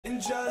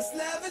just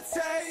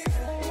levitate.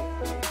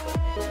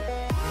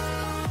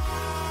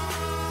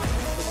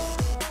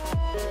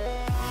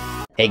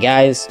 Hey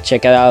guys,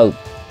 check it out.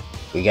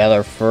 We got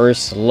our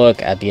first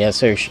look at the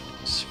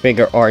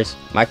S.H.Figuarts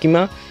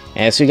Makima.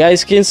 As you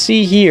guys can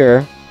see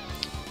here,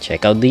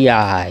 check out the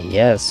eye.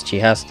 Yes, she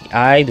has the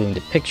eye doing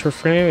the picture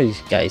frame,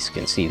 as you guys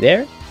can see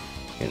there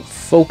in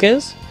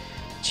focus.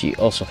 She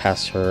also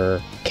has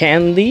her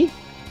candy,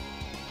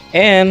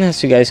 and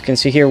as you guys can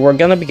see here, we're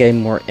gonna be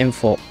getting more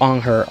info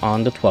on her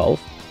on the 12th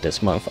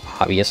this month,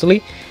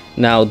 obviously.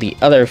 Now the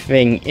other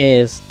thing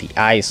is the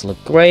eyes look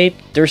great.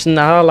 There's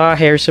not a lot of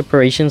hair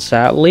separation,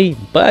 sadly,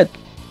 but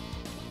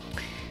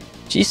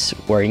she's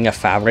wearing a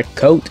fabric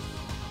coat.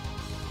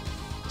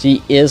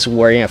 She is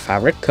wearing a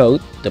fabric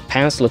coat. The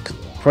pants look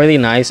pretty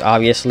nice.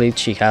 Obviously,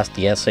 she has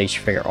the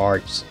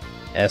S.H.Figuarts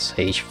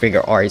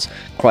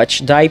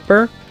crutch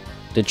diaper.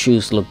 The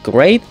shoes look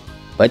great,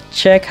 but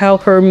check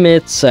out her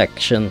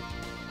midsection.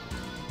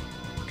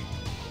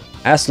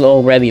 That's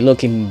already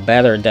looking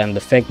better than the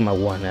Figma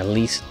one, at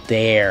least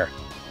there.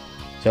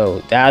 So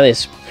that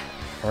is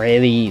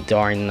pretty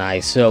darn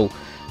nice. So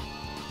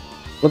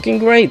looking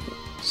great.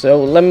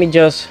 So let me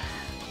just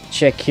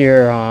check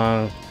here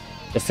on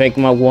the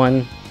Figma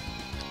one.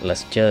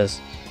 Let's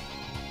just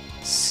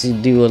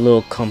do a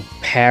little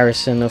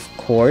comparison, of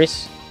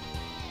course,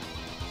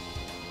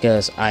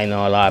 because I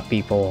know a lot of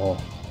people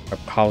are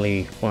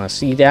probably want to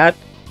see that.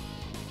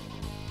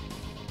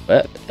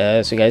 But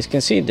as you guys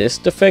can see, this is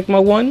the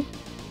Figma one.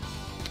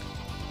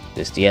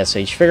 This is the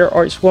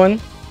S.H.Figuarts one.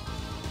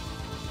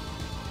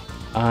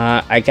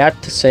 I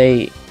got to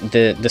say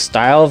the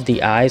style of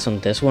the eyes on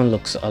this one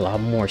looks a lot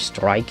more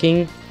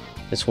striking.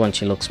 This one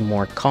she looks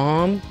more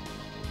calm,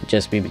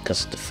 just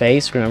because of the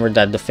face. Remember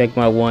that the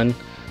Figma one,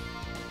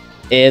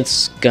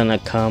 it's gonna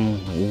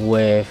come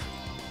with,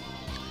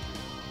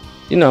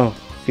 you know,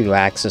 a few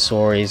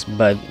accessories,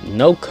 but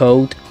no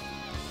coat.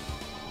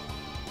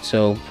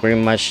 So pretty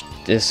much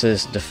this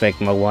is the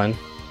Figma one,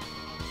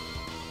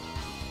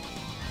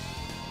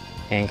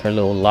 and her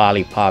little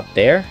lollipop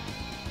there.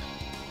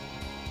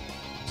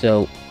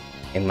 So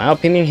in my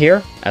opinion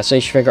here,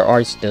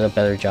 S.H.Figuarts did a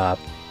better job.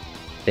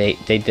 They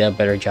did a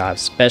better job,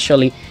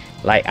 especially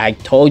like I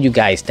told you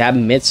guys, that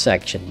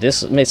midsection.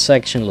 This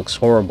midsection looks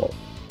horrible.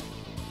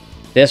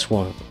 This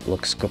one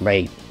looks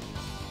great.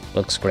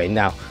 Looks great.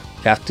 Now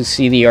you have to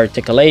see the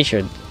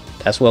articulation.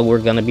 That's what we're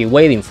gonna be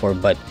waiting for,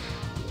 but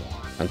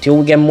until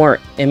we get more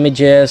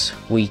images,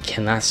 we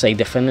cannot say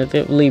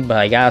definitively. But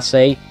I gotta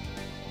say,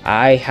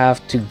 I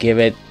have to give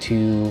it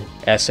to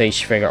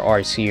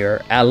S.H.Figuarts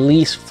here, at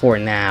least for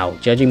now,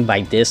 judging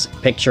by this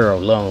picture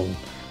alone.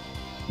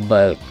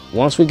 But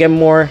once we get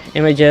more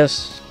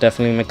images,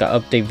 definitely make an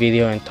update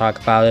video and talk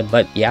about it.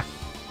 But yeah,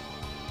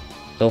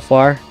 so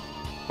far,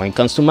 when it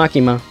comes to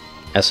Makima,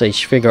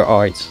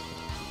 S.H.Figuarts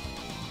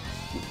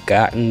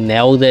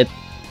nailed it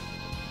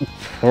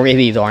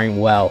pretty darn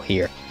well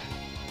here.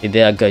 They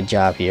did a good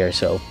job here,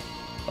 so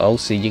I'll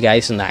see you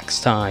guys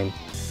next time.